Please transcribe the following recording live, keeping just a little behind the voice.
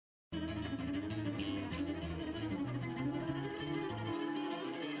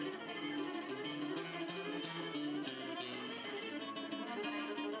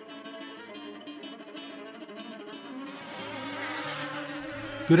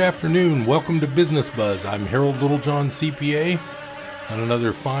Good afternoon. Welcome to Business Buzz. I'm Harold Littlejohn, CPA, on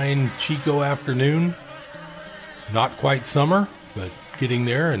another fine Chico afternoon. Not quite summer, but getting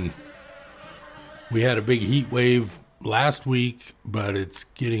there. And we had a big heat wave last week, but it's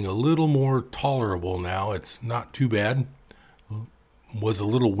getting a little more tolerable now. It's not too bad. It was a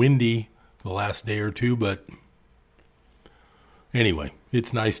little windy the last day or two, but anyway,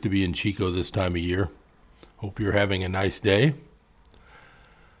 it's nice to be in Chico this time of year. Hope you're having a nice day.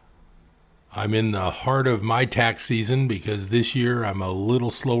 I'm in the heart of my tax season because this year I'm a little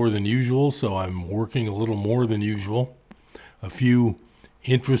slower than usual, so I'm working a little more than usual. A few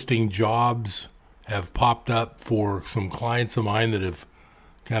interesting jobs have popped up for some clients of mine that have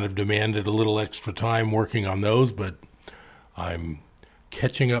kind of demanded a little extra time working on those, but I'm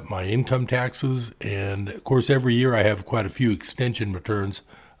catching up my income taxes, and of course every year I have quite a few extension returns.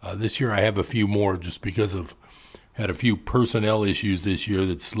 This year I have a few more just because of had a few personnel issues this year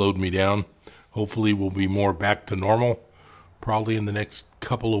that slowed me down. Hopefully we'll be more back to normal probably in the next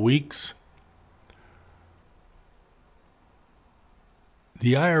couple of weeks.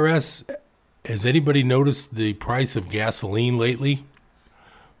 The IRS, has anybody noticed the price of gasoline lately?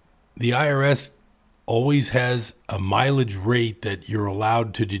 The IRS always has a mileage rate that you're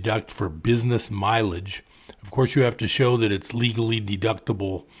allowed to deduct for business mileage. Of course, you have to show that it's legally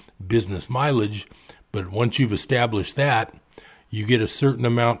deductible business mileage, but once you've established that, you get a certain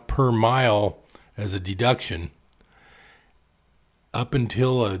amount per mile as a deduction. Up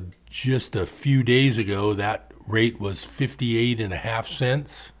until just a few days ago, that rate was 58.5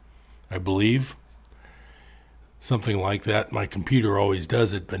 cents, I believe. Something like that. My computer always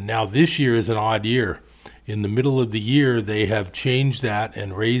does it, but now this year is an odd year. In the middle of the year, they have changed that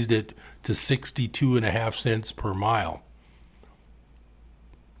and raised it to 62.5 cents per mile.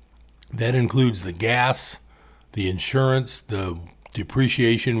 That includes the gas, the insurance, the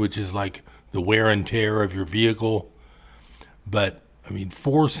depreciation, which is like the wear and tear of your vehicle. But,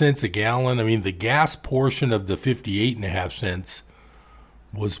 4 cents a gallon. The gas portion of the 58.5 cents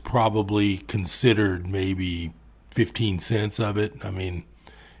was probably considered maybe 15 cents of it.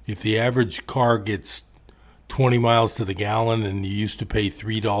 If the average car gets 20 miles to the gallon and you used to pay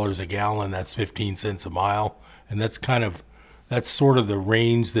 $3 a gallon, that's 15 cents a mile. And that's sort of the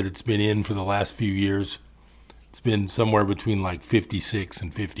range that it's been in for the last few years. It's been somewhere between like 56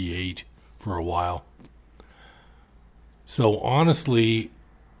 and 58 for a while. So honestly,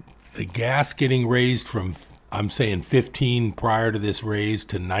 the gas getting raised from, I'm saying 15 prior to this raise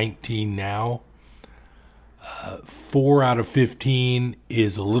to 19 now, 4 out of 15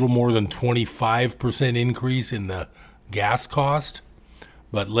 is a little more than 25% increase in the gas cost.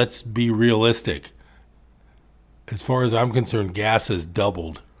 But let's be realistic. As far as I'm concerned, gas has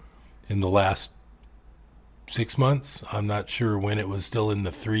doubled in the last 6 months. I'm not sure when it was still in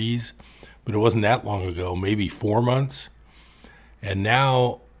the threes, but it wasn't that long ago, maybe 4 months. And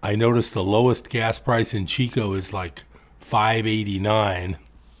now I noticed the lowest gas price in Chico is like $5.89,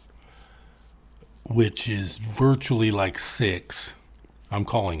 which is virtually like 6. I'm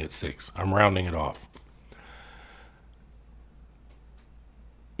calling it 6. I'm rounding it off.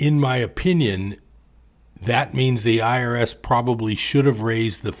 In my opinion, that means the IRS probably should have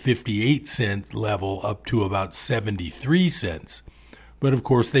raised the 58 cent level up to about 73 cents. But of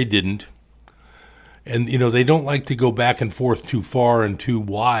course they didn't. And, they don't like to go back and forth too far and too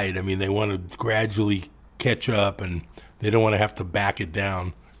wide. They want to gradually catch up, and they don't want to have to back it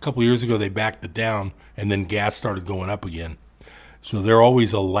down. A couple of years ago, they backed it down, and then gas started going up again. So they're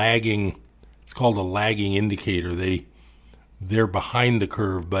always it's called a lagging indicator. They're behind the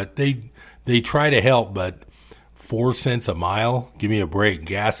curve, but they try to help, but 4 cents a mile, give me a break.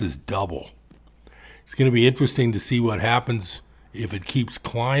 Gas is double. It's going to be interesting to see what happens if it keeps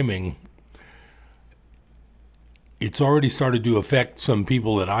climbing. It's already started to affect some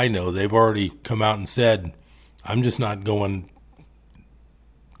people that I know. They've already come out and said, I'm just not going.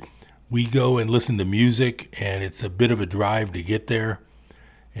 We go and listen to music, and it's a bit of a drive to get there,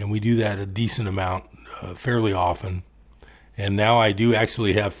 and we do that a decent amount, fairly often. And now I do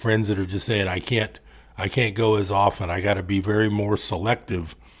actually have friends that are just saying, I can't go as often. I got to be very more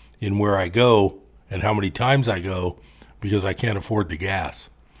selective in where I go and how many times I go because I can't afford the gas.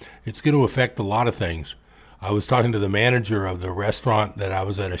 It's going to affect a lot of things. I was talking to the manager of the restaurant that I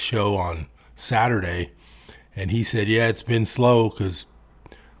was at a show on Saturday, and he said, yeah, it's been slow because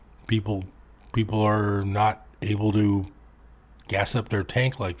people are not able to gas up their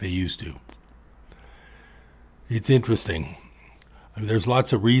tank like they used to. It's interesting. There's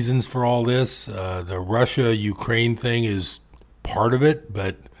lots of reasons for all this. The Russia-Ukraine thing is part of it,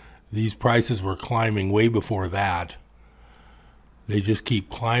 but these prices were climbing way before that. They just keep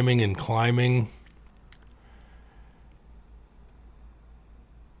climbing and climbing.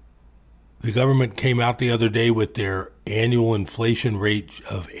 The government came out the other day with their annual inflation rate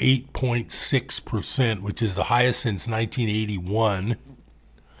of 8.6%, which is the highest since 1981,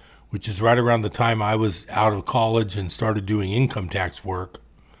 which is right around the time I was out of college and started doing income tax work.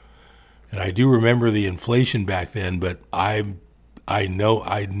 And I do remember the inflation back then, but I know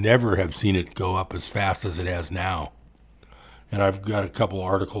I never have seen it go up as fast as it has now. And I've got a couple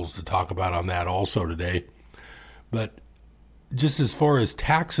articles to talk about on that also today. But just as far as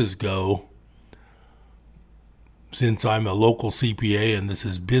taxes go, since I'm a local CPA and this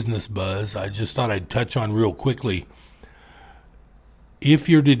is Business Buzz, I just thought I'd touch on real quickly. If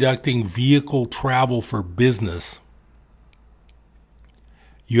you're deducting vehicle travel for business,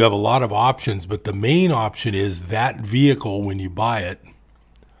 you have a lot of options, but the main option is that vehicle, when you buy it,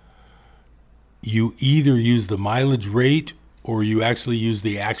 you either use the mileage rate or you actually use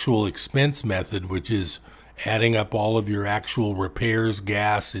the actual expense method, which is adding up all of your actual repairs,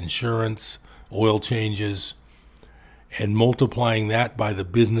 gas, insurance, oil changes, and multiplying that by the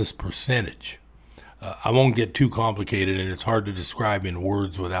business percentage. I won't get too complicated, and it's hard to describe in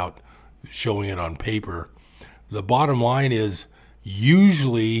words without showing it on paper. The bottom line is,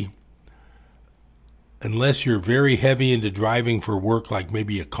 usually, unless you're very heavy into driving for work, like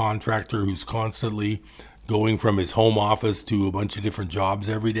maybe a contractor who's constantly going from his home office to a bunch of different jobs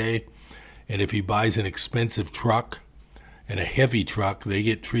every day, and if he buys an expensive truck and a heavy truck, they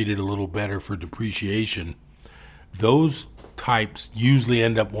get treated a little better for depreciation. Those types usually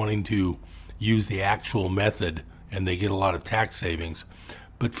end up wanting to use the actual method, and they get a lot of tax savings.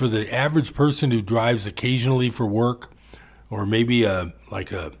 But for the average person who drives occasionally for work, or maybe a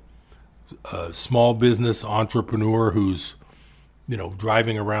small business entrepreneur who's,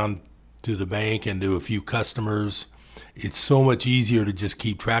 driving around to the bank and to a few customers, it's so much easier to just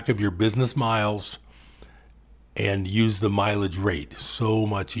keep track of your business miles and use the mileage rate. So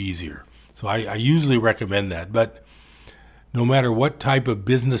much easier. So I usually recommend that. But no matter what type of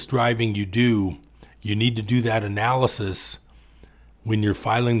business driving you do, you need to do that analysis when you're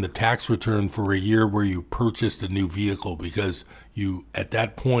filing the tax return for a year where you purchased a new vehicle, because at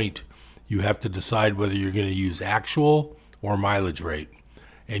that point, you have to decide whether you're going to use actual or mileage rate.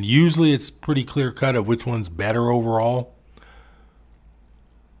 And usually it's pretty clear cut of which one's better overall.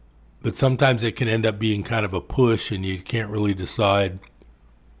 But sometimes it can end up being kind of a push and you can't really decide.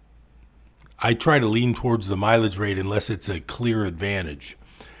 I try to lean towards the mileage rate unless it's a clear advantage.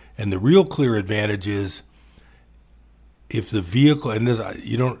 And the real clear advantage is if the vehicle, and this,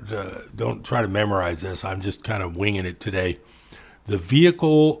 you don't try to memorize this, I'm just kind of winging it today. If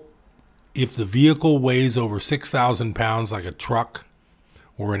the vehicle weighs over 6,000 pounds like a truck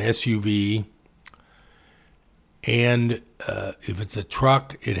or an SUV, and if it's a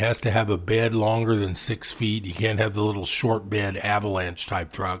truck, it has to have a bed longer than 6 feet. You can't have the little short bed avalanche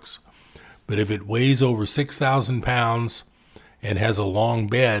type trucks. But if it weighs over 6,000 pounds and has a long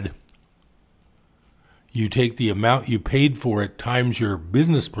bed, you take the amount you paid for it times your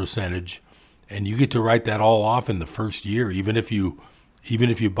business percentage, and you get to write that all off in the first year, even if you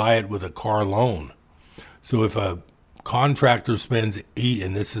buy it with a car loan. So if a contractor spends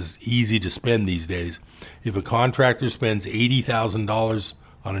and this is easy to spend these days, if a contractor spends $80,000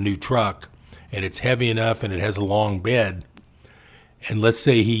 on a new truck and it's heavy enough and it has a long bed, and let's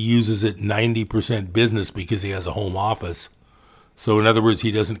say he uses it 90% business because he has a home office. So in other words,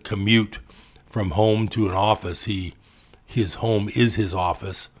 he doesn't commute from home to an office. His home is his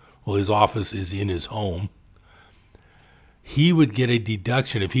office. Well, his office is in his home. He would get a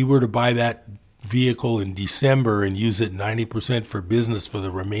deduction if he were to buy that vehicle in December and use it 90% for business for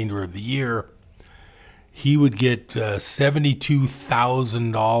the remainder of the year. He would get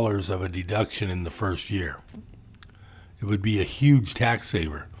 $72,000 of a deduction in the first year. It would be a huge tax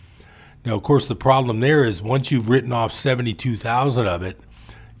saver. Now, of course, the problem there is once you've written off $72,000 of it,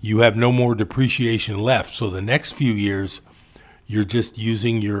 you have no more depreciation left. So the next few years, you're just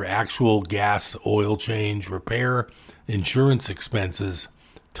using your actual gas, oil change, repair, insurance expenses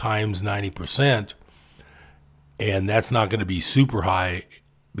times 90%. And that's not going to be super high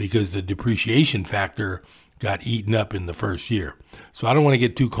because the depreciation factor got eaten up in the first year. So I don't want to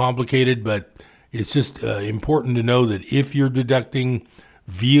get too complicated, but it's just important to know that if you're deducting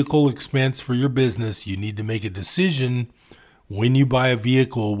vehicle expense for your business, you need to make a decision when you buy a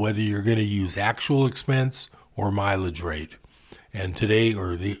vehicle whether you're going to use actual expense or mileage rate. And today,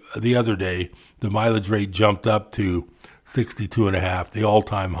 or the other day, the mileage rate jumped up to 62.5, the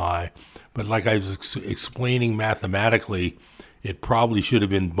all-time high. But like I was explaining mathematically, it probably should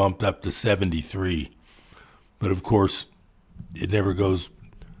have been bumped up to 73. But of course, it never goes,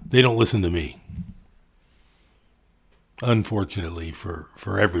 they don't listen to me. Unfortunately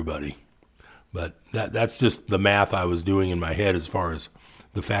for everybody. But that's just the math I was doing in my head as far as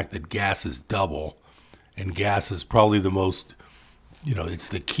the fact that gas is double. And gas is probably the most, it's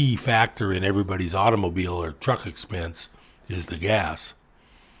the key factor in everybody's automobile or truck expense is the gas.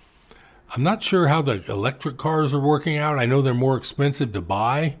 I'm not sure how the electric cars are working out. I know they're more expensive to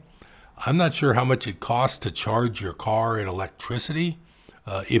buy. I'm not sure how much it costs to charge your car in electricity.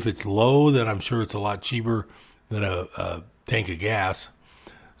 If it's low, then I'm sure it's a lot cheaper than a tank of gas.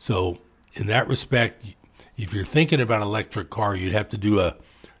 So in that respect, if you're thinking about an electric car, you'd have to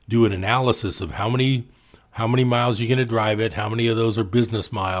do an analysis of how many miles you're going to drive it, how many of those are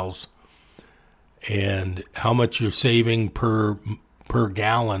business miles, and how much you're saving per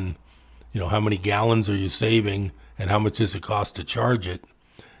gallon. How many gallons are you saving, and how much does it cost to charge it?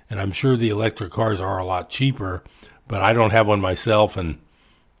 And I'm sure the electric cars are a lot cheaper, but I don't have one myself, and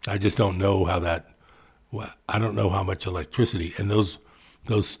I just don't know I don't know how much electricity. And those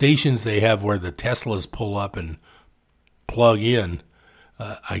stations they have where the Teslas pull up and plug in,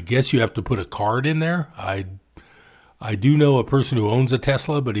 I guess you have to put a card in there. I do know a person who owns a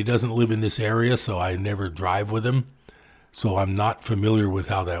Tesla, but he doesn't live in this area, so I never drive with him. So I'm not familiar with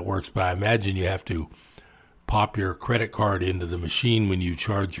how that works, but I imagine you have to pop your credit card into the machine when you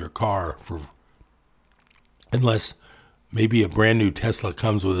charge your car, unless maybe a brand new Tesla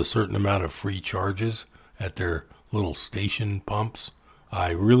comes with a certain amount of free charges at their little station pumps. I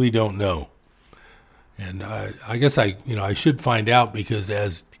really don't know. And I guess I should find out, because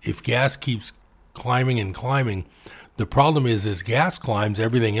if gas keeps climbing and climbing, the problem is as gas climbs,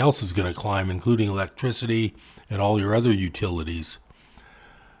 everything else is going to climb, including electricity and all your other utilities.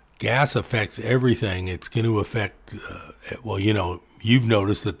 Gas affects everything. It's going to affect, you've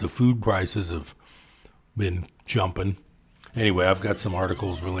noticed that the food prices have been jumping. Anyway, I've got some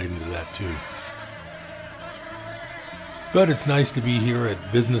articles relating to that too. But it's nice to be here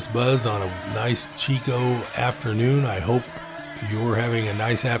at Business Buzz on a nice Chico afternoon. I hope you're having a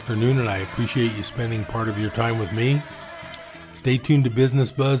nice afternoon, and I appreciate you spending part of your time with me. Stay tuned to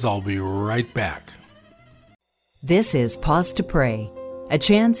Business Buzz. I'll be right back. This is Pause to Pray, a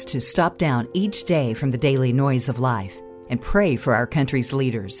chance to stop down each day from the daily noise of life and pray for our country's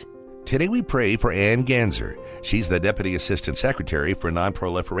leaders. Today we pray for Ann Ganser. She's the Deputy Assistant Secretary for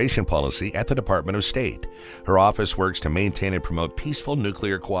Non-Proliferation Policy at the Department of State. Her office works to maintain and promote peaceful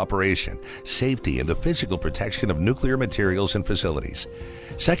nuclear cooperation, safety, and the physical protection of nuclear materials and facilities.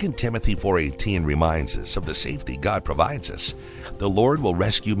 2 Timothy 4:18 reminds us of the safety God provides us. The Lord will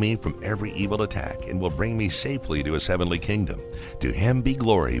rescue me from every evil attack and will bring me safely to his heavenly kingdom. To him be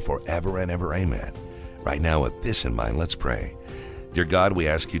glory forever and ever. Amen. Right now, with this in mind, let's pray. Dear God, we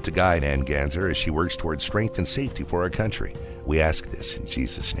ask you to guide Ann Ganser as she works towards strength and safety for our country. We ask this in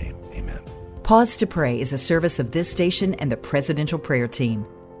Jesus' name. Amen. Pause to Pray is a service of this station and the Presidential Prayer Team.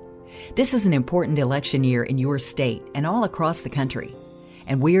 This is an important election year in your state and all across the country,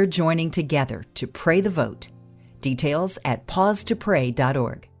 and we're joining together to pray the vote. Details at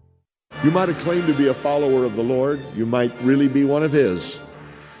pausetopray.org. You might have claimed to be a follower of the Lord. You might really be one of His.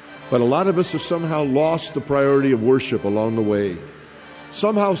 But a lot of us have somehow lost the priority of worship along the way.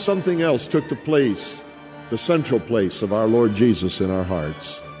 Somehow something else took the central place of our Lord Jesus in our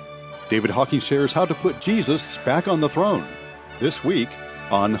hearts. David Hockey shares how to put Jesus back on the throne this week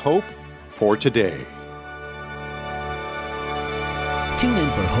on Hope for Today. Tune in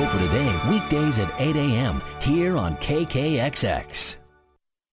for Hope for Today weekdays at 8 a.m. here on KKXX.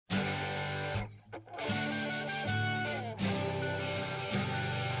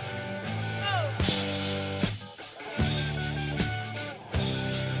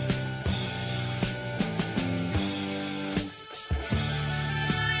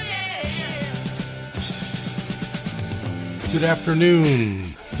 Good afternoon.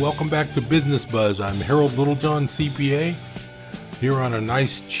 Welcome back to Business Buzz. I'm Harold Littlejohn, CPA, here on a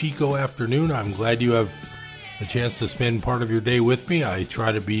nice Chico afternoon. I'm glad you have a chance to spend part of your day with me. I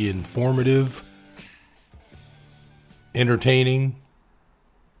try to be informative, entertaining,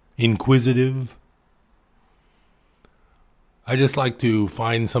 inquisitive. I just like to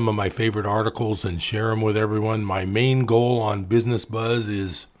find some of my favorite articles and share them with everyone. My main goal on Business Buzz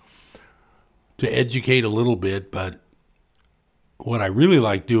is to educate a little bit, but what I really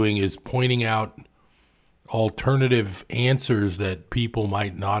like doing is pointing out alternative answers that people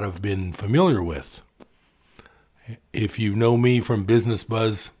might not have been familiar with. If you know me from Business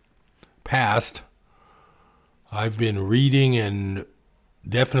Buzz past, I've been reading and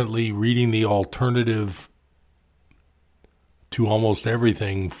definitely reading the alternative to almost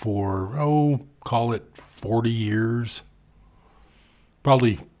everything for, call it 40 years.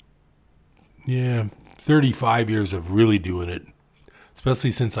 probably, 35 years of really doing it,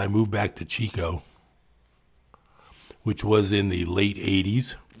 especially since I moved back to Chico, which was in the late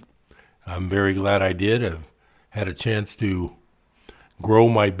 80s. I'm very glad I did. I've had a chance to grow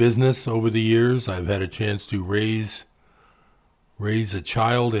my business over the years. I've had a chance to raise a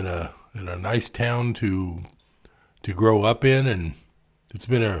child in a nice town to grow up in, and it's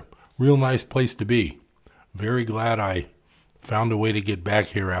been a real nice place to be. Very glad I found a way to get back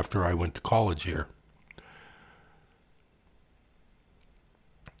here after I went to college here.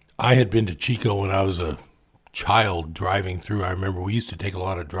 I had been to Chico when I was a child driving through. I remember we used to take a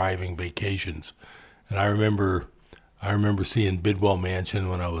lot of driving vacations, and I remember seeing Bidwell Mansion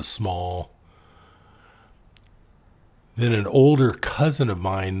when I was small. Then an older cousin of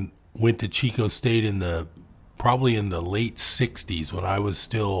mine went to Chico State probably in the late 60s when I was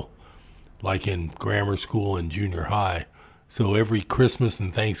still like in grammar school and junior high. So every Christmas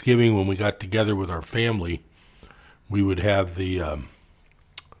and Thanksgiving when we got together with our family, we would have the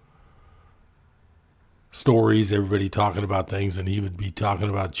stories, everybody talking about things, and he would be talking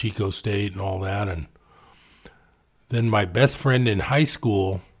about Chico State and all that. And then my best friend in high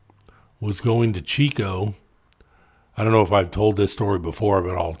school was going to Chico. I don't know if I've told this story before,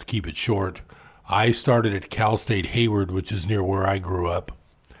 but I'll keep it short. I started at Cal State Hayward, which is near where I grew up.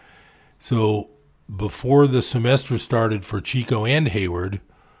 So before the semester started for Chico and Hayward,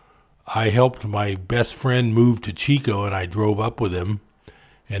 I helped my best friend move to Chico, and I drove up with him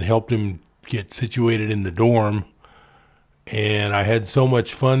and helped him get situated in the dorm. And I had so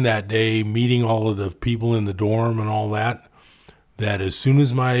much fun that day meeting all of the people in the dorm and all that as soon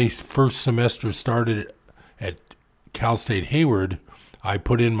as my first semester started at Cal State Hayward, I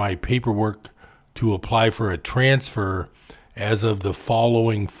put in my paperwork to apply for a transfer as of the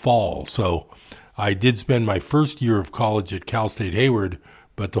following fall. So I did spend my first year of college at Cal State Hayward,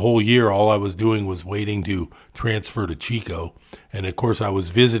 but the whole year all I was doing was waiting to transfer to Chico. And of course I was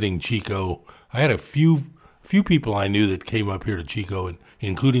visiting Chico. I had a few people I knew that came up here to Chico,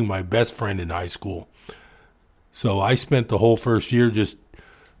 including my best friend in high school. So I spent the whole first year just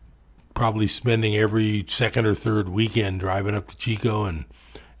probably spending every second or third weekend driving up to Chico and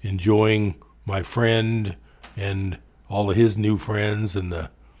enjoying my friend and all of his new friends and the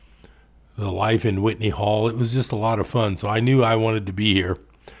life in Whitney Hall. It was just a lot of fun. So I knew I wanted to be here.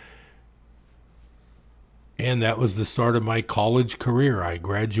 And that was the start of my college career. I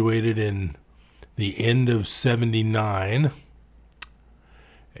graduated in the end of 79,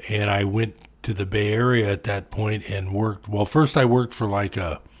 and I went to the Bay Area at that point and worked. Well, first I worked for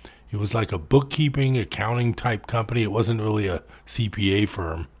it was like a bookkeeping, accounting type company. It wasn't really a CPA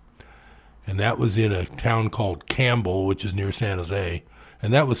firm. And that was in a town called Campbell, which is near San Jose.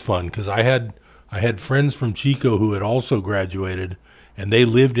 And that was fun because I had friends from Chico who had also graduated, and they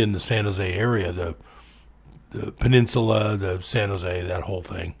lived in the San Jose area, the peninsula, the San Jose, that whole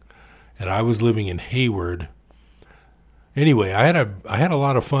thing. And I was living in Hayward. Anyway, I had a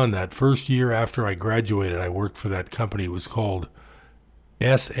lot of fun. That first year after I graduated, I worked for that company. It was called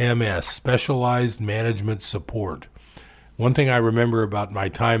SMS, Specialized Management Support. One thing I remember about my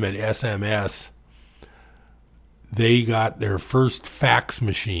time at SMS, they got their first fax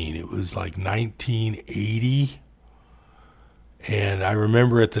machine. It was like 1980. And I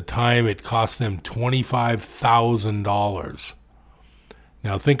remember at the time it cost them $25,000.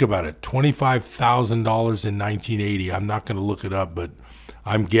 Now think about it, $25,000 in 1980. I'm not going to look it up, but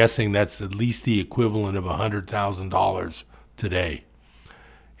I'm guessing that's at least the equivalent of $100,000 today.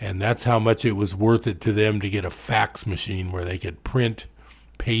 And that's how much it was worth it to them to get a fax machine where they could print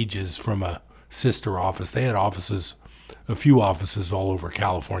pages from a sister office. They had a few offices all over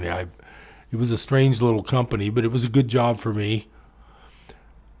California. It was a strange little company, but it was a good job for me.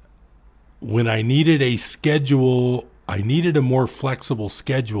 When I needed a schedule, I needed a more flexible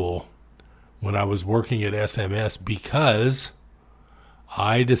schedule when I was working at SMS because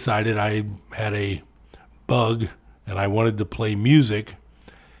I decided I had a bug and I wanted to play music.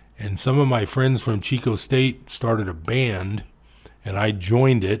 And some of my friends from Chico State started a band, and I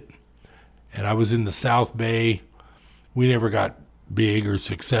joined it. And I was in the South Bay. We never got big or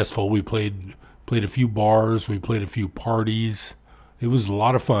successful. We played a few bars. We played a few parties. It was a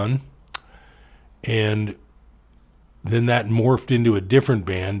lot of fun. And then that morphed into a different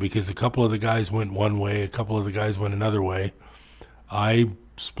band because a couple of the guys went one way, a couple of the guys went another way. I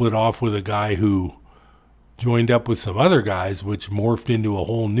split off with a guy who joined up with some other guys, which morphed into a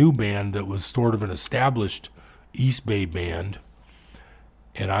whole new band that was sort of an established East Bay band.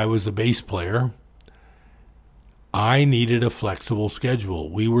 And I was a bass player. I needed a flexible schedule.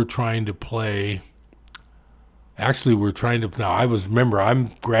 We were trying to play Actually, we're trying to, now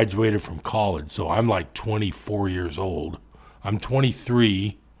I'm graduated from college, so I'm like 24 years old. I'm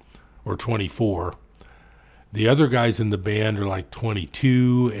 23 or 24. The other guys in the band are like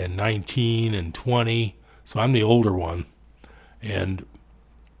 22 and 19 and 20, so I'm the older one. And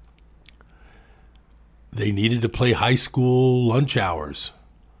they needed to play high school lunch hours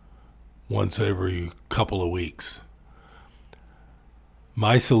once every couple of weeks.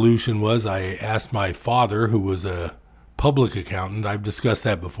 My solution was I asked my father, who was a public accountant. I've discussed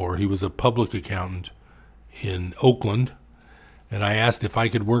that before. He was a public accountant in Oakland. And I asked if I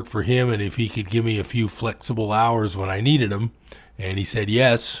could work for him and if he could give me a few flexible hours when I needed them. And he said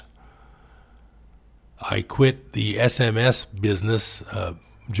yes. I quit the SMS business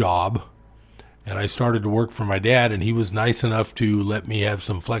job, and I started to work for my dad, and he was nice enough to let me have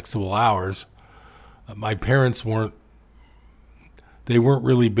some flexible hours. My parents weren't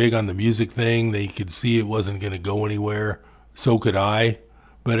really big on the music thing. They could see it wasn't going to go anywhere. So could I,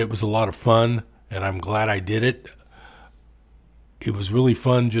 but it was a lot of fun, and I'm glad I did it. It was really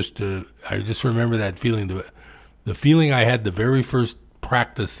fun I just remember that feeling, the feeling I had the very first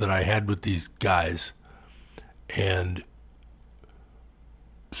practice that I had with these guys, and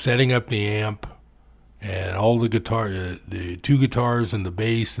setting up the amp, and all the the two guitars and the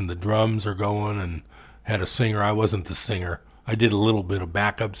bass and the drums are going, and had a singer. I wasn't the singer. I did a little bit of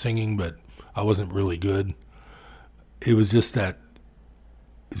backup singing, but I wasn't really good. It was just that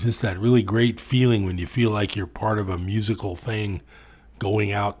really great feeling when you feel like you're part of a musical thing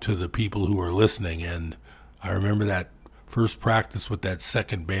going out to the people who are listening. And I remember that first practice with that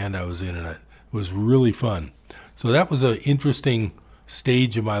second band I was in, and it was really fun. So that was an interesting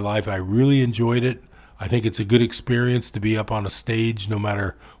stage of my life. I really enjoyed it. I think it's a good experience to be up on a stage no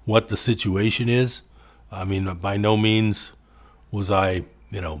matter what the situation is. I mean, by no means was I,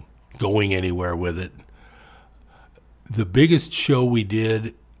 going anywhere with it. The biggest show we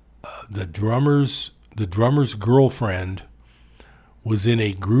did, the drummer's girlfriend was in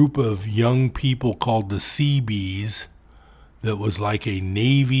a group of young people called the Seabees that was like a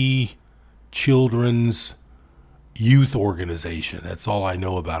Navy children's youth organization. That's all I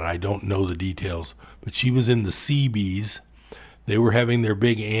know about it. I don't know the details, but she was in the Seabees. They were having their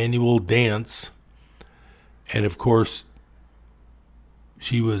big annual dance, and of course,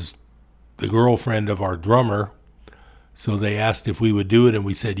 she was the girlfriend of our drummer, so they asked if we would do it, and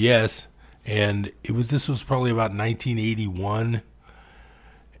we said yes. And this was probably about 1981.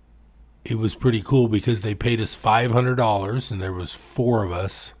 It was pretty cool because they paid us $500, and there was 4 of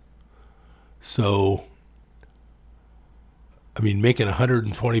us. So, I mean, making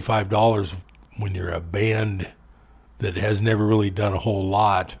 $125 when you're a band that has never really done a whole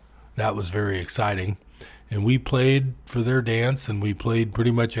lot, that was very exciting. And we played for their dance, and we played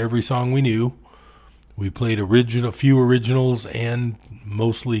pretty much every song we knew. We played a few originals and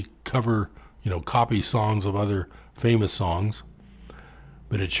mostly copy songs of other famous songs.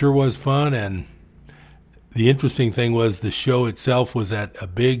 But it sure was fun, and the interesting thing was the show itself was at a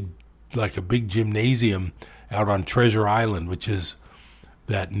big gymnasium out on Treasure Island, which is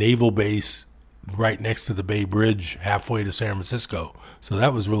that naval base right next to the Bay Bridge halfway to San Francisco. So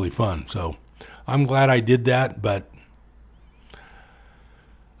that was really fun. So I'm glad I did that, but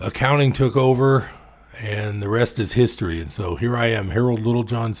accounting took over, and the rest is history. And so here I am, Harold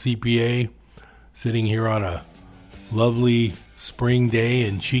Littlejohn, CPA, sitting here on a lovely spring day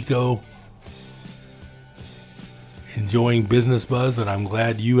in Chico, enjoying Business Buzz, and I'm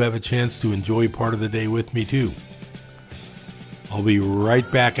glad you have a chance to enjoy part of the day with me too. I'll be right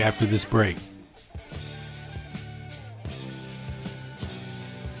back after this break.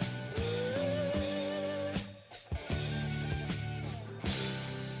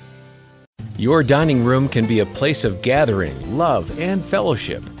 Your dining room can be a place of gathering, love, and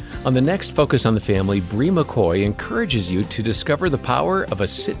fellowship. On the next Focus on the Family, Bree McCoy encourages you to discover the power of a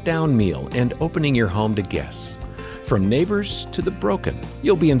sit-down meal and opening your home to guests. From neighbors to the broken,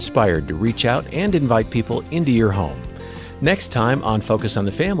 you'll be inspired to reach out and invite people into your home. Next time on Focus on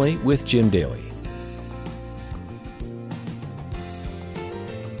the Family with Jim Daly.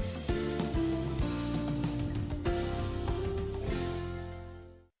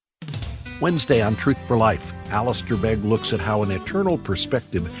 Wednesday on Truth for Life, Alistair Begg looks at how an eternal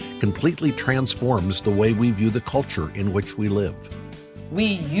perspective completely transforms the way we view the culture in which we live. We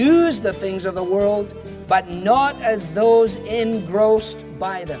use the things of the world, but not as those engrossed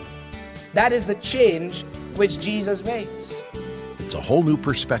by them. That is the change which Jesus makes. It's a whole new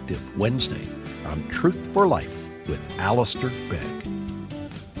perspective, Wednesday on Truth for Life with Alistair Begg.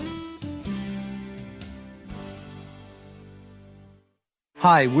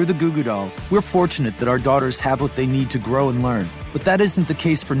 Hi, we're the Goo Goo Dolls. We're fortunate that our daughters have what they need to grow and learn. But that isn't the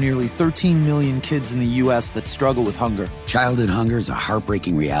case for nearly 13 million kids in the U.S. that struggle with hunger. Childhood hunger is a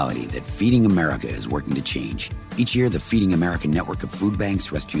heartbreaking reality that Feeding America is working to change. Each year, the Feeding America network of food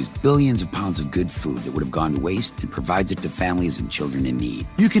banks rescues billions of pounds of good food that would have gone to waste and provides it to families and children in need.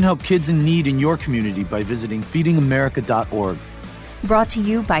 You can help kids in need in your community by visiting feedingamerica.org. Brought to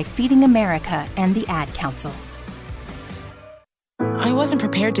you by Feeding America and the Ad Council. I wasn't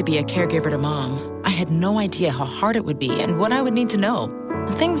prepared to be a caregiver to Mom. I had no idea how hard it would be and what I would need to know.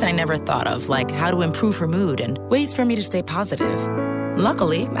 Things I never thought of, like how to improve her mood and ways for me to stay positive.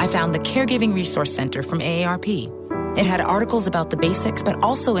 Luckily, I found the Caregiving Resource Center from AARP. It had articles about the basics, but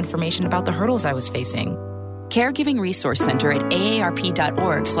also information about the hurdles I was facing. Caregiving Resource Center at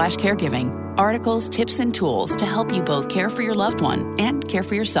aarp.org/caregiving. Articles, tips, and tools to help you both care for your loved one and care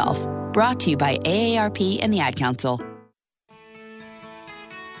for yourself. Brought to you by AARP and the Ad Council.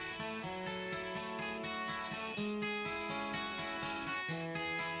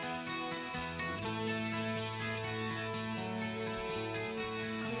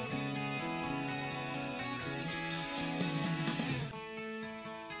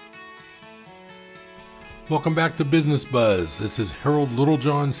 Welcome back to Business Buzz. This is Harold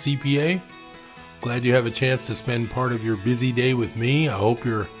Littlejohn, CPA. Glad you have a chance to spend part of your busy day with me. I hope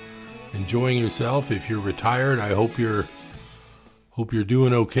you're enjoying yourself. If you're retired, I hope you're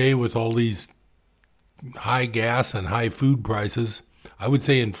doing okay with all these high gas and high food prices. I would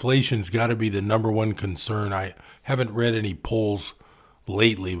say inflation's got to be the number one concern. I haven't read any polls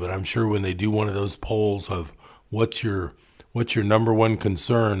lately, but I'm sure when they do one of those polls of what's your number one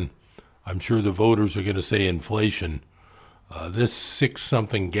concern, I'm sure the voters are going to say inflation. This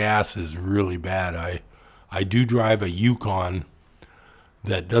 6-something gas is really bad. I do drive a Yukon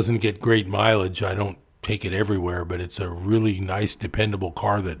that doesn't get great mileage. I don't take it everywhere, but it's a really nice, dependable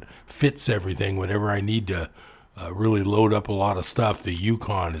car that fits everything. Whenever I need to really load up a lot of stuff, the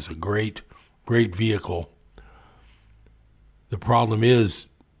Yukon is a great vehicle. The problem is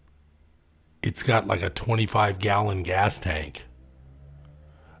it's got like a 25-gallon gas tank.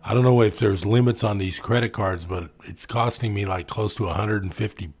 I don't know if there's limits on these credit cards, but it's costing me like close to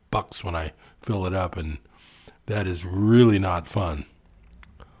 $150 when I fill it up, and that is really not fun.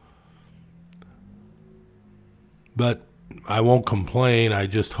 But I won't complain. I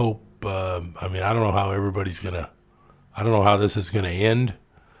just hope, I don't know how I don't know how this is going to end.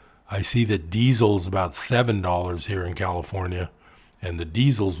 I see that diesel's about $7 here in California, and the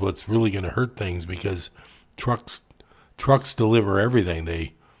diesel's what's really going to hurt things because trucks deliver everything.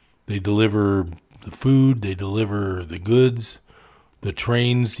 They deliver the food, they deliver the goods. The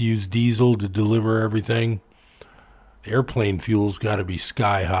trains use diesel to deliver everything. Airplane fuel's got to be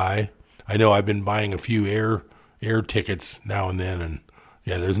sky high. I know I've been buying a few air tickets now and then, and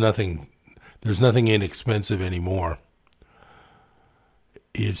yeah, there's nothing inexpensive anymore.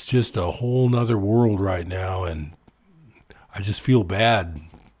 It's just a whole nother world right now, and I just feel bad.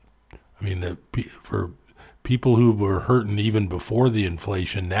 I mean, for people who were hurting even before the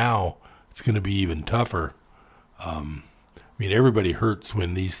inflation, now it's going to be even tougher. Everybody hurts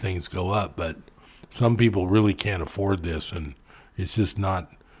when these things go up, but some people really can't afford this, and it's just not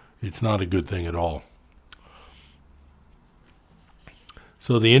a good thing at all.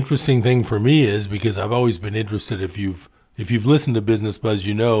 So the interesting thing for me is, because I've always been interested, if you've listened to Business Buzz,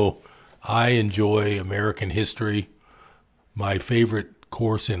 you know I enjoy American history. My favorite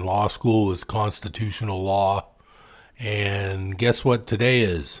course in law school was constitutional law. And guess what today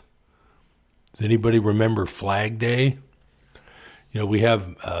is? Does anybody remember Flag Day? We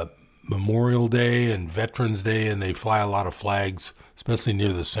have Memorial Day and Veterans Day, and they fly a lot of flags, especially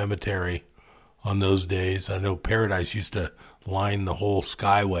near the cemetery on those days. I know Paradise used to line the whole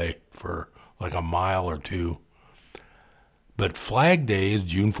skyway for like a mile or two. But Flag Day is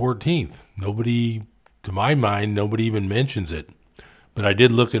June 14th. To my mind, nobody even mentions it. But I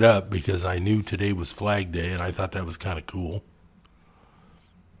did look it up because I knew today was Flag Day, and I thought that was kind of cool.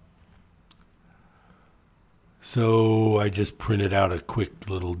 So I just printed out a quick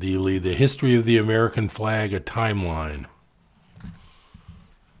little dealie. The history of the American flag, a timeline.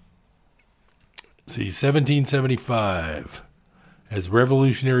 See, 1775. As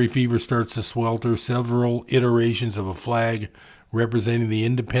revolutionary fever starts to swelter, several iterations of a flag representing the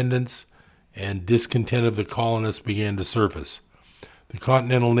independence and discontent of the colonists began to surface. The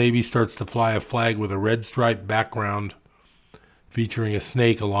Continental Navy starts to fly a flag with a red striped background featuring a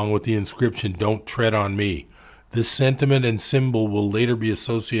snake along with the inscription, "Don't tread on me." This sentiment and symbol will later be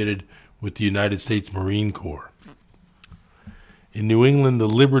associated with the United States Marine Corps. In New England, the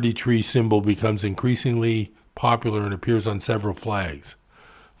Liberty Tree symbol becomes increasingly popular and appears on several flags.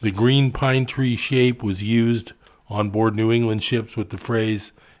 The green pine tree shape was used on board New England ships with the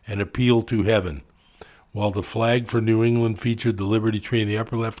phrase, "an appeal to heaven," while the flag for New England featured the Liberty Tree in the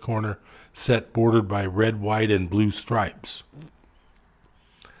upper left corner, set bordered by red, white, and blue stripes.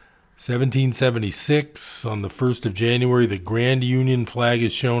 1776, on the 1st of January, the Grand Union flag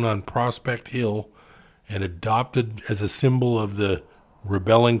is shown on Prospect Hill and adopted as a symbol of the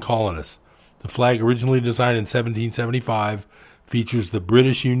rebelling colonists. The flag, originally designed in 1775, features the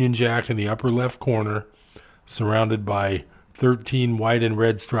British Union Jack in the upper left corner, surrounded by 13 white and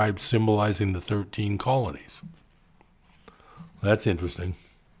red stripes symbolizing the 13 colonies. That's interesting.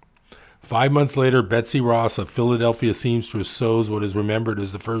 5 months later, Betsy Ross, a Philadelphia seamstress, sews what is remembered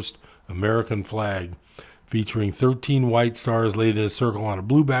as the first American flag, featuring 13 white stars laid in a circle on a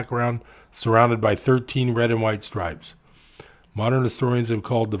blue background, surrounded by 13 red and white stripes. Modern historians have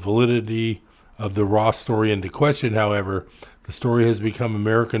called the validity of the Ross story into question. However, the story has become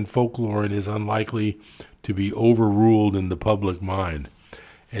American folklore and is unlikely to be overruled in the public mind.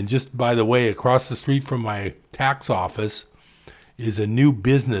 And just by the way, across the street from my tax office is a new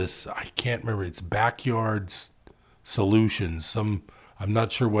business. I can't remember. It's Backyard Solutions. I'm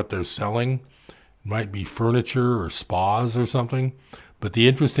not sure what they're selling. It might be furniture or spas or something. But the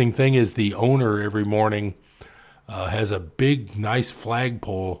interesting thing is the owner every morning has a big, nice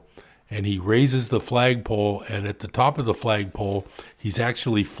flagpole, and he raises the flagpole, and at the top of the flagpole, he's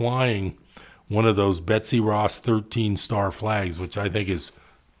actually flying one of those Betsy Ross 13-star flags, which I think is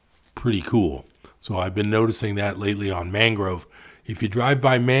pretty cool. So I've been noticing that lately on Mangrove. If you drive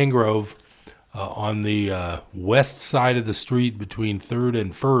by Mangrove on the west side of the street between 3rd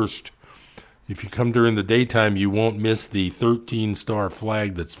and 1st, if you come during the daytime, you won't miss the 13-star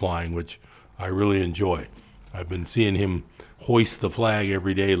flag that's flying, which I really enjoy. I've been seeing him hoist the flag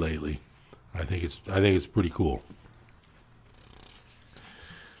every day lately. I think it's pretty cool.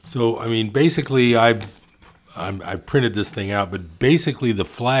 So, I mean, basically, I've printed this thing out, but basically the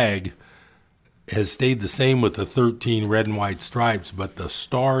flag has stayed the same with the 13 red and white stripes, but the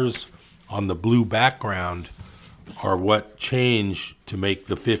stars on the blue background are what changed to make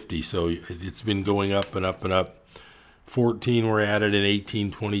the 50. So it's been going up and up and up. 14 were added in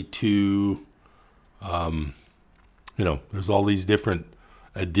 1822. There's all these different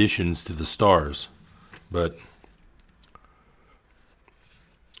additions to the stars, but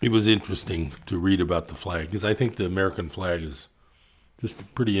it was interesting to read about the flag because I think the American flag is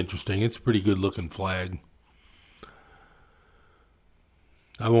just pretty interesting. It's a pretty good looking flag.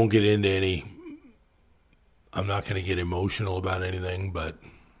 I won't get into I'm not going to get emotional about anything, but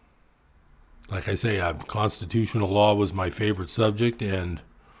like I say, constitutional law was my favorite subject, and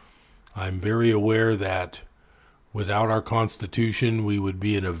I'm very aware that without our Constitution, we would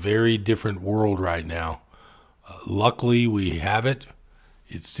be in a very different world right now. Luckily, we have it.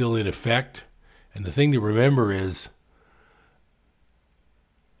 It's still in effect. And the thing to remember is,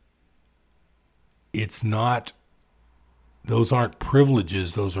 those aren't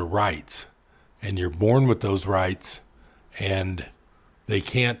privileges, those are rights. And you're born with those rights, and they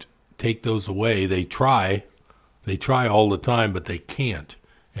can't take those away. They try all the time, but they can't.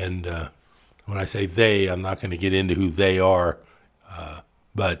 And when I say they, I'm not going to get into who they are,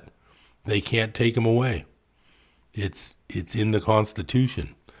 but they can't take them away. It's in the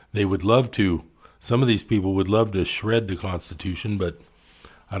Constitution. They would love to. Some of these people would love to shred the Constitution, but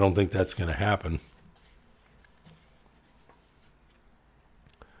I don't think that's going to happen.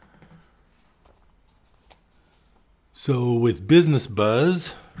 So with Business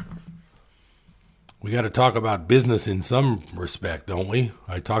Buzz, we got to talk about business in some respect, don't we?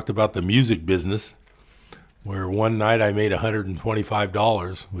 I talked about the music business, where one night I made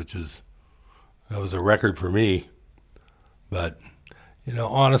 $125, that was a record for me. But,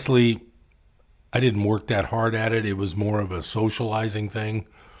 honestly, I didn't work that hard at it. It was more of a socializing thing.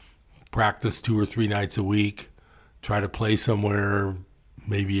 Practice 2 or 3 nights a week. Try to play somewhere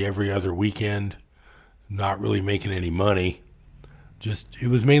maybe every other weekend. Not really making any money. It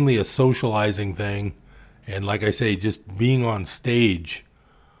was mainly a socializing thing. And like I say, just being on stage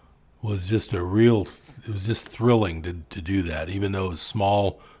was just it was just thrilling to do that, even though it was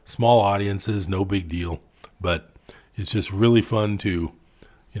small audiences, no big deal. But it's just really fun to,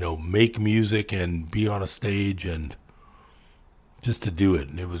 make music and be on a stage and just to do it.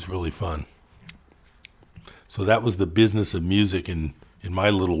 And it was really fun. So that was the business of music in my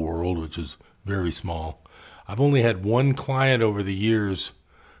little world, which is very small. I've only had one client over the years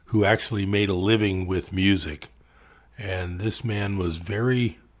who actually made a living with music. And this man was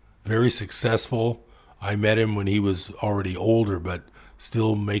very, very successful. I met him when he was already older, but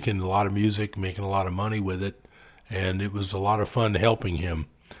still making a lot of music, making a lot of money with it. And it was a lot of fun helping him.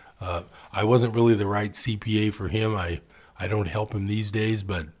 I wasn't really the right CPA for him. I don't help him these days,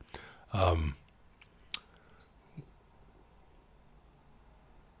 but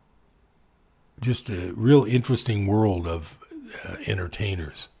just a real interesting world of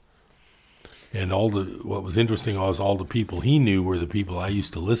entertainers. And what was interesting was all the people he knew were the people I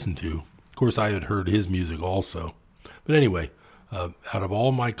used to listen to. Of course, I had heard his music also. But anyway, out of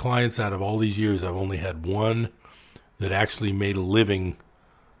all my clients, out of all these years, I've only had one that actually made a living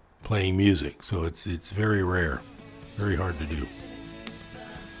playing music. So it's very rare, very hard to do.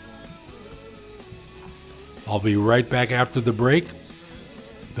 I'll be right back after the break.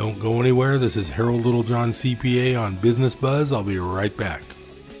 Don't go anywhere. This is Harold Littlejohn, CPA on Business Buzz. I'll be right back.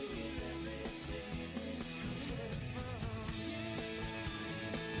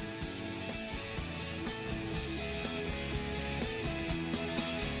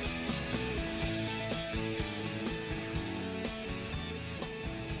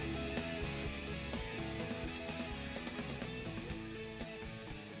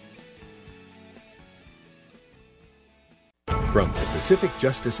 From the Pacific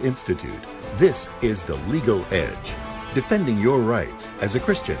Justice Institute, this is The Legal Edge, defending your rights as a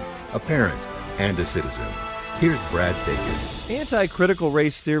Christian, a parent, and a citizen. Here's Brad Dacus. Anti-critical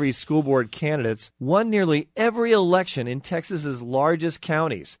race theory school board candidates won nearly every election in Texas's largest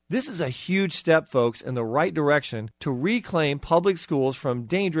counties. This is a huge step, folks, in the right direction to reclaim public schools from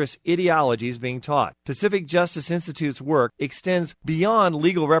dangerous ideologies being taught. Pacific Justice Institute's work extends beyond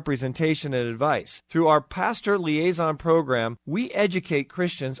legal representation and advice. Through our Pastor Liaison program, we educate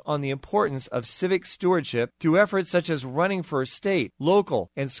Christians on the importance of civic stewardship through efforts such as running for state, local,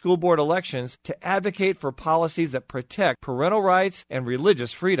 and school board elections to advocate for policies that protect parental rights and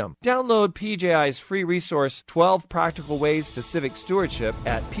religious freedom. Download PJI's free resource, 12 Practical Ways to Civic Stewardship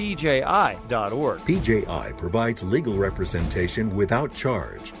at pji.org. PJI provides legal representation without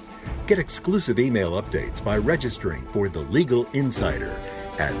charge. Get exclusive email updates by registering for The Legal Insider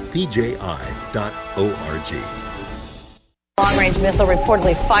at pji.org. Long-range missile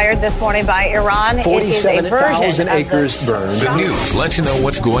reportedly fired this morning by Iran. 47,000 acres burned. The news lets you know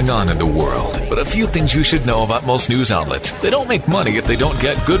what's going on in the world. But a few things you should know about most news outlets. They don't make money if they don't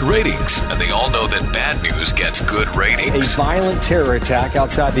get good ratings. And they all know that bad news gets good ratings. A violent terror attack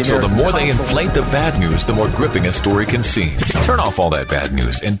outside the American So the more they consulate. inflate the bad news, the more gripping a story can seem. Turn off all that bad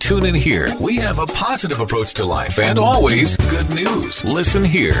news and tune in here. We have a positive approach to life and always good news. Listen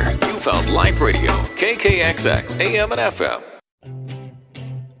here. You found Life Radio, KKXX, AM and FM.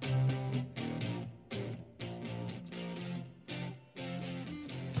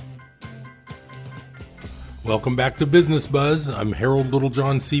 Welcome back to Business Buzz. I'm Harold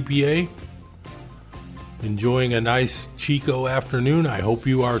Littlejohn, CPA. Enjoying a nice Chico afternoon. I hope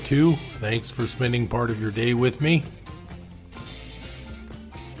you are too. Thanks for spending part of your day with me.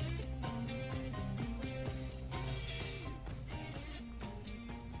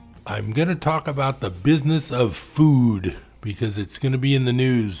 I'm going to talk about the business of food because it's going to be in the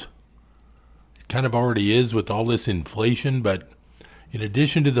news. It kind of already is with all this inflation, but in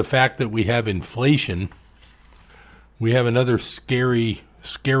addition to the fact that we have inflation, we have another scary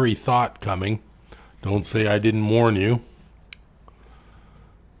thought coming. Don't say I didn't warn you.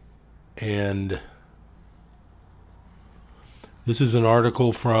 And this is an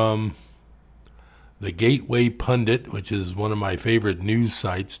article from the Gateway Pundit, which is one of my favorite news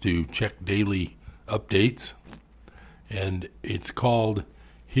sites to check daily updates. And it's called,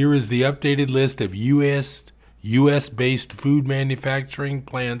 "Here is the updated list of U.S.-based food manufacturing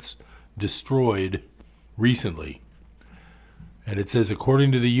plants destroyed recently." And it says,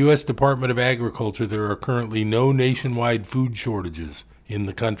 according to the U.S. Department of Agriculture, there are currently no nationwide food shortages in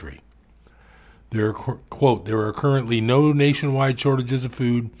the country. There are, quote, "There are currently no nationwide shortages of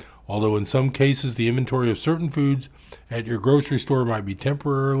food, although in some cases the inventory of certain foods at your grocery store might be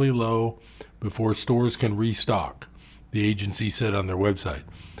temporarily low before stores can restock," the agency said on their website.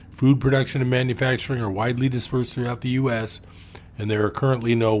 Food production and manufacturing are widely dispersed throughout the U.S., and there are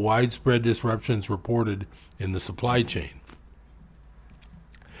currently no widespread disruptions reported in the supply chain.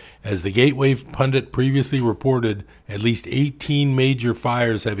 As the Gateway Pundit previously reported, at least 18 major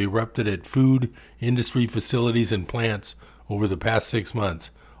fires have erupted at food industry facilities and plants over the past 6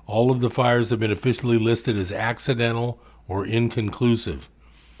 months. All of the fires have been officially listed as accidental or inconclusive.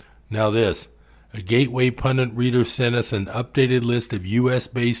 Now this, a Gateway Pundit reader sent us an updated list of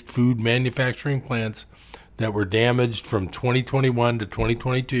U.S.-based food manufacturing plants that were damaged from 2021 to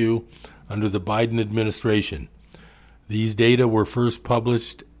 2022 under the Biden administration. These data were first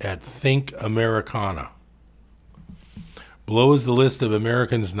published at Think Americana. Below is the list of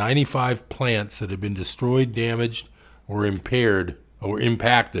Americans' 95 plants that have been destroyed, damaged, or impaired or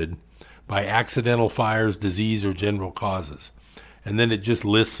impacted by accidental fires, disease, or general causes. And then it just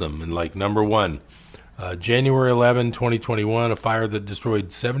lists them. And like number 1, January 11, 2021, a fire that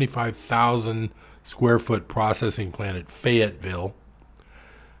destroyed 75,000 square foot processing plant at Fayetteville.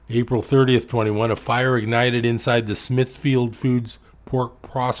 April 30th, 21, a fire ignited inside the Smithfield Foods pork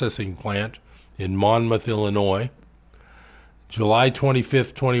processing plant in Monmouth, Illinois. July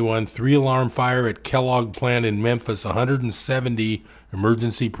 25th, 21, 3-alarm fire at Kellogg plant in Memphis. 170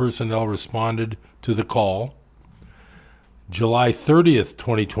 emergency personnel responded to the call. July 30th,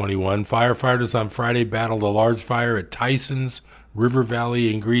 2021, firefighters on Friday battled a large fire at Tyson's River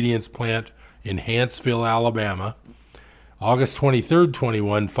Valley Ingredients plant in Hanceville, Alabama. August 23rd,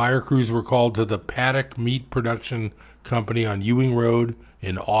 21, fire crews were called to the Paddock Meat Production Company on Ewing Road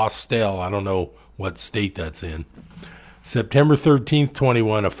in Austell. I don't know what state that's in. September 13th,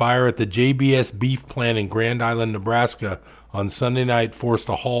 21, a fire at the JBS beef plant in Grand Island, Nebraska on Sunday night forced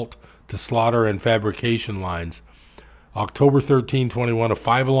a halt to slaughter and fabrication lines. October 13, 21, a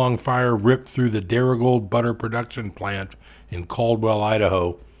 5-alarm fire ripped through the Darigold butter production plant in Caldwell,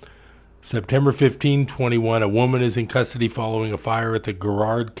 Idaho. September 15, 21, a woman is in custody following a fire at the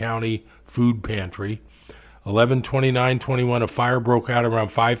Garrard County Food Pantry. 11/29/21, a fire broke out around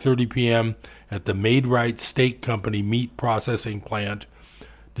 5:30 p.m. at the Maid-Rite Steak Company meat processing plant.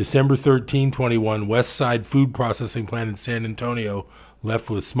 December 13, 21, West Side Food Processing Plant in San Antonio left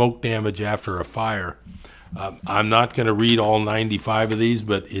with smoke damage after a fire. I'm not going to read all 95 of these,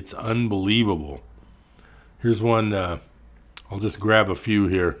 but it's unbelievable. Here's one. I'll just grab a few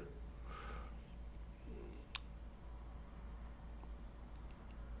here.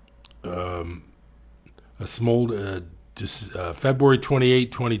 February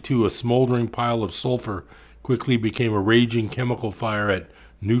 28, 22, a smoldering pile of sulfur quickly became a raging chemical fire at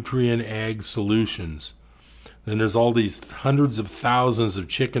Nutrien Ag Solutions. Then there's all these hundreds of thousands of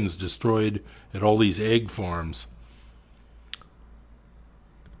chickens destroyed at all these egg farms.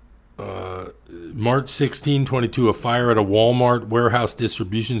 March 16, 22, a fire at a Walmart warehouse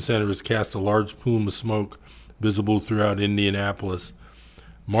distribution center has cast a large plume of smoke visible throughout Indianapolis.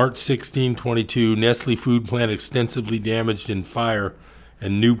 March 16, 22, Nestle food plant extensively damaged in fire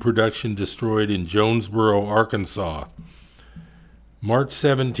and new production destroyed in Jonesboro, Arkansas. March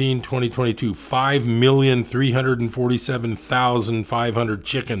 17, 2022, 5,347,500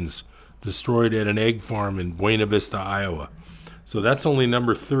 chickens destroyed at an egg farm in Buena Vista, Iowa. So that's only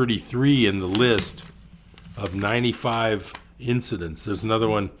number 33 in the list of 95 incidents. There's another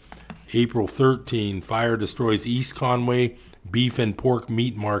one, April 13, fire destroys East Conway beef and pork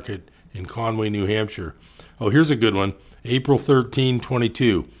meat market in Conway, New Hampshire. Oh, here's a good one. April 13,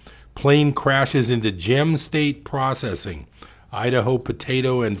 22. Plane crashes into Gem State Processing, Idaho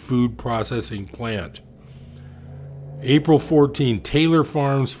potato and food processing plant. April 14, Taylor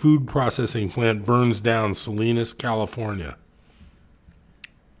Farms food processing plant burns down, Salinas, California.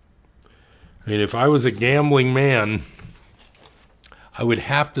 I mean, if I was a gambling man, I would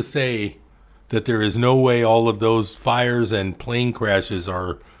have to say that there is no way all of those fires and plane crashes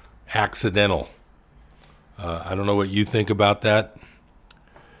are accidental. I don't know what you think about that.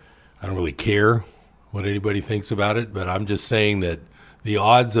 I don't really care what anybody thinks about it, but I'm just saying that the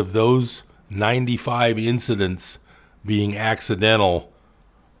odds of those 95 incidents being accidental,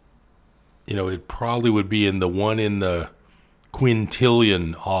 it probably would be in the 1 in the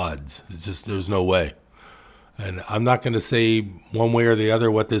quintillion odds. It's just, there's no way. And I'm not going to say one way or the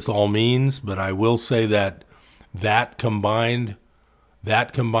other what this all means, but I will say that combined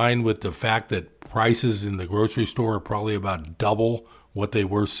with the fact that prices in the grocery store are probably about double what they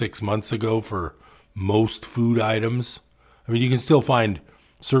were 6 months ago for most food items. I mean, you can still find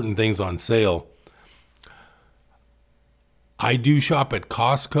certain things on sale. I do shop at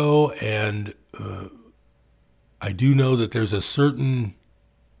Costco, and I do know that there's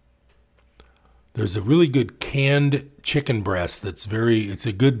a really good canned chicken breast it's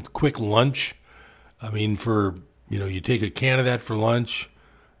a good quick lunch. I mean, you take a can of that for lunch,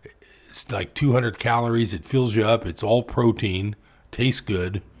 it's like 200 calories, it fills you up, it's all protein, tastes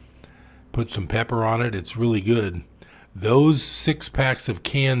good, put some pepper on it, it's really good. Those 6 packs of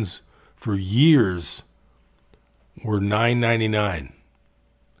cans for years were $9.99.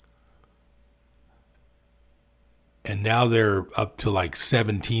 And now they're up to like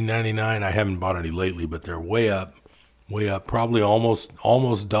 $17.99. I haven't bought any lately, but they're way up, probably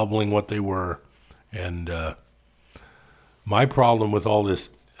almost doubling what they were. And my problem with all this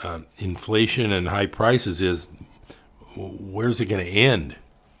inflation and high prices is, where's it going to end?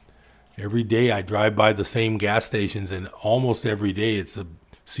 Every day I drive by the same gas stations, and almost every day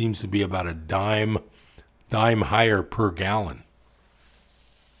seems to be about a dime higher per gallon.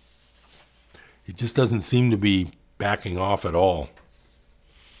 it just doesn't seem to be backing off at all.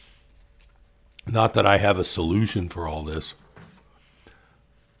 Not that I have a solution for all this.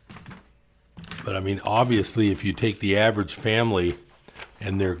 But I mean, obviously, if you take the average family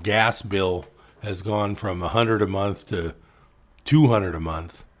and their gas bill has gone from $100 a month to $200 a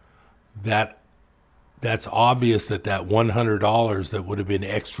month, that's obvious that $100 that would have been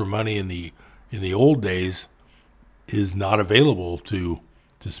extra money in the old days is not available to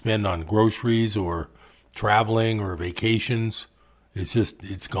spend on groceries or traveling or vacations.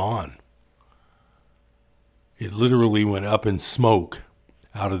 It's gone. It literally went up in smoke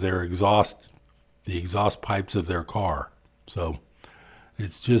out of their the exhaust pipes of their car. So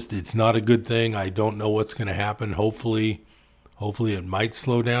it's not a good thing. I don't know what's going to happen. Hopefully it might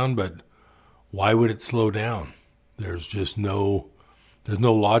slow down, but why would it slow down? There's no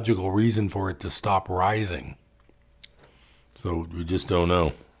logical reason for it to stop rising. So we just don't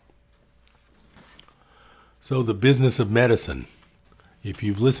know. So the business of medicine. If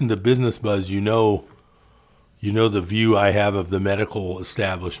you've listened to Business Buzz, you know the view I have of the medical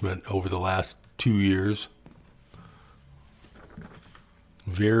establishment over the last 2 years.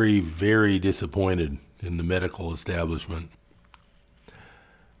 Very, very disappointed in the medical establishment.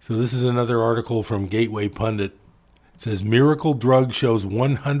 So this is another article from Gateway Pundit. It says, miracle drug shows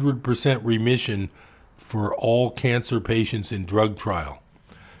 100% remission for all cancer patients in drug trial.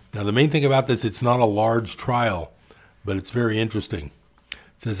 Now, the main thing about this, it's not a large trial, but it's very interesting. It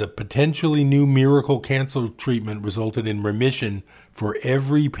says a potentially new miracle cancer treatment resulted in remission for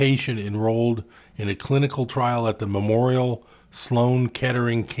every patient enrolled in a clinical trial at the Memorial Sloan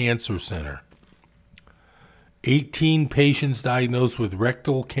Kettering Cancer Center. 18 patients diagnosed with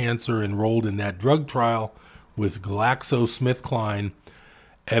rectal cancer enrolled in that drug trial with GlaxoSmithKline,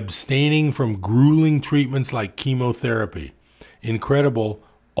 abstaining from grueling treatments like chemotherapy. Incredible,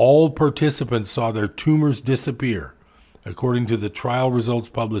 all participants saw their tumors disappear, according to the trial results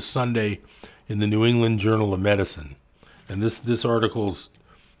published Sunday in the New England Journal of Medicine. And this article's,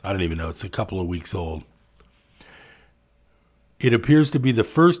 I don't even know, it's a couple of weeks old. It appears to be the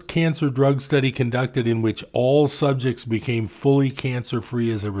first cancer drug study conducted in which all subjects became fully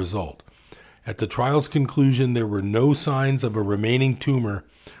cancer-free as a result. At the trial's conclusion, there were no signs of a remaining tumor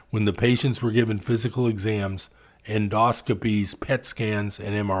when the patients were given physical exams, endoscopies, PET scans,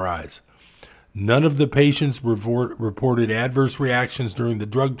 and MRIs. None of the patients reported adverse reactions during the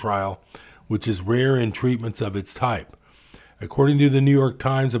drug trial, which is rare in treatments of its type. According to the New York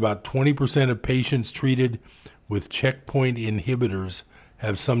Times, about 20% of patients treated with checkpoint inhibitors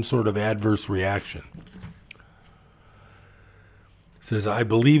have some sort of adverse reaction. It says, I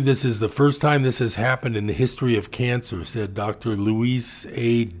believe this is the first time this has happened in the history of cancer, said Dr. Luis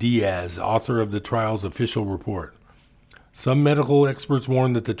A. Diaz, author of the trial's official report. Some medical experts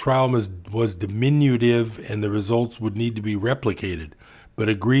warned that the trial was diminutive and the results would need to be replicated, but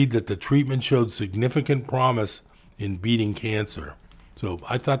agreed that the treatment showed significant promise in beating cancer. So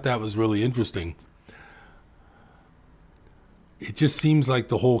I thought that was really interesting. It just seems like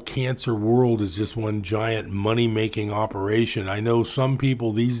the whole cancer world is just one giant money-making operation. I know some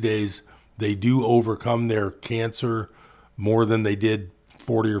people these days, they do overcome their cancer more than they did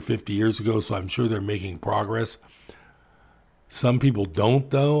 40 or 50 years ago, so I'm sure they're making progress. Some people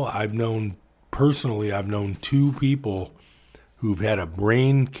don't, though. I've known two people who've had a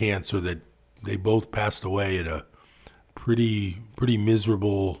brain cancer that they both passed away at a pretty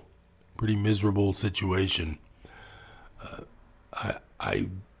miserable situation.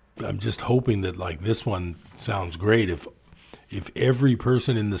 I'm just hoping that, like, this one sounds great. If every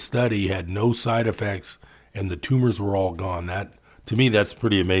person in the study had no side effects and the tumors were all gone, that, to me, that's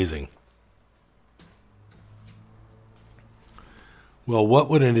pretty amazing. Well, what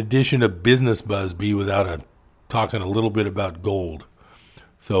would an edition of Business Buzz be without talking a little bit about gold?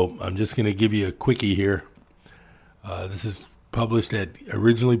 So I'm just going to give you a quickie here. This is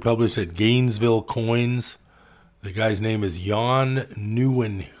originally published at Gainesville Coins. The guy's name is Jan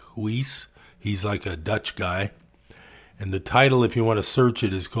Nieuwenhuis. He's like a Dutch guy. And the title, if you want to search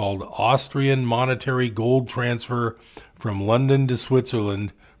it, is called Austrian Monetary Gold Transfer from London to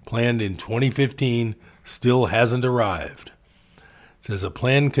Switzerland, planned in 2015, still hasn't arrived. It says a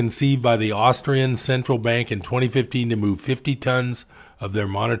plan conceived by the Austrian Central Bank in 2015 to move 50 tons of their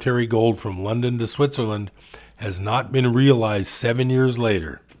monetary gold from London to Switzerland has not been realized 7 years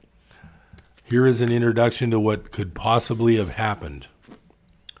later. Here is an introduction to what could possibly have happened.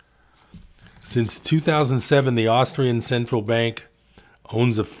 Since 2007, the Austrian Central Bank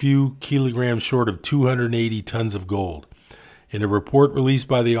owns a few kilograms short of 280 tons of gold. In a report released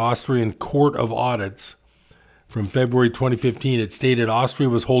by the Austrian Court of Audits, from February 2015. It stated Austria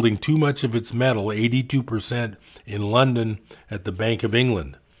was holding too much of its metal, 82%, in London at the Bank of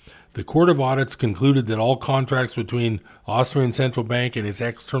England. The Court of Audits concluded that all contracts between Austrian Central Bank and its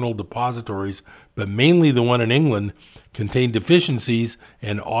external depositories, but mainly the one in England, contained deficiencies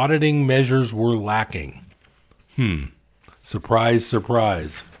and auditing measures were lacking. Surprise,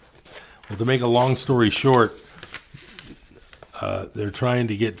 surprise. Well, to make a long story short, they're trying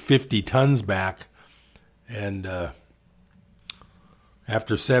to get 50 tons back, and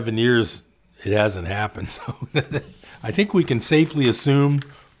after 7 years, it hasn't happened. So I think we can safely assume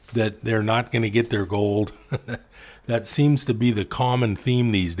that they're not going to get their gold. That seems to be the common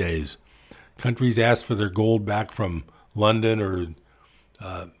theme these days. Countries ask for their gold back from London or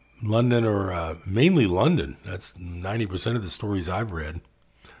mainly London. That's 90% of the stories I've read.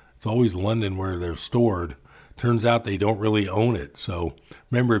 It's always London where they're stored. Turns out they don't really own it. So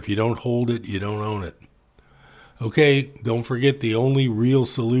remember, if you don't hold it, you don't own it. Okay, don't forget the only real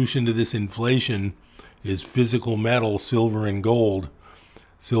solution to this inflation is physical metal, silver and gold.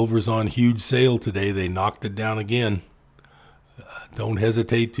 Silver's on huge sale today. They knocked it down again. Don't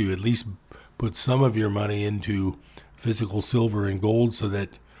hesitate to at least put some of your money into physical silver and gold so that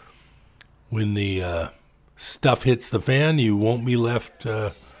when the stuff hits the fan, you won't be left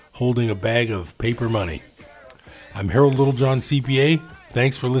holding a bag of paper money. I'm Harold Littlejohn, CPA.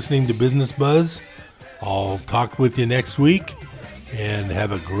 Thanks for listening to Business Buzz. I'll talk with you next week, and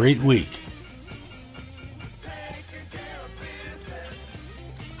have a great week.